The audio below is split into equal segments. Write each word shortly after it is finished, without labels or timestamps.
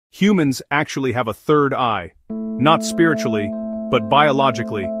Humans actually have a third eye. Not spiritually, but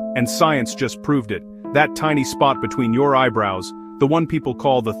biologically, and science just proved it. That tiny spot between your eyebrows, the one people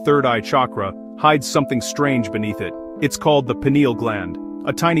call the third eye chakra, hides something strange beneath it. It's called the pineal gland,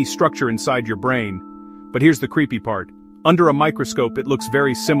 a tiny structure inside your brain. But here's the creepy part. Under a microscope it looks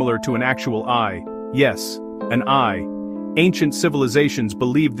very similar to an actual eye. Yes, an eye. Ancient civilizations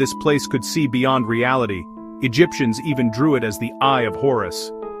believed this place could see beyond reality. Egyptians even drew it as the Eye of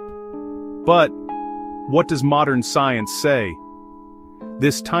Horus. But what does modern science say?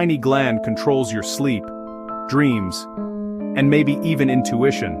 This tiny gland controls your sleep, dreams, and maybe even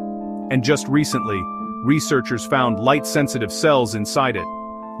intuition. And just recently, researchers found light-sensitive cells inside it,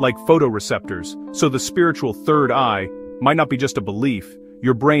 like photoreceptors. So the spiritual third eye might not be just a belief.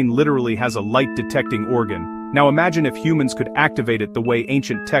 Your brain literally has a light-detecting organ. Now imagine if humans could activate it the way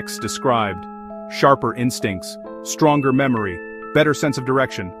ancient texts described. Sharper instincts, stronger memory, better sense of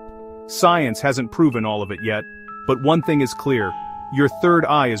direction. Science hasn't proven all of it yet, but one thing is clear. Your third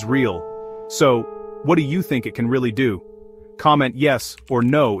eye is real. So, what do you think it can really do? Comment yes or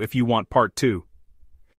no if you want part 2.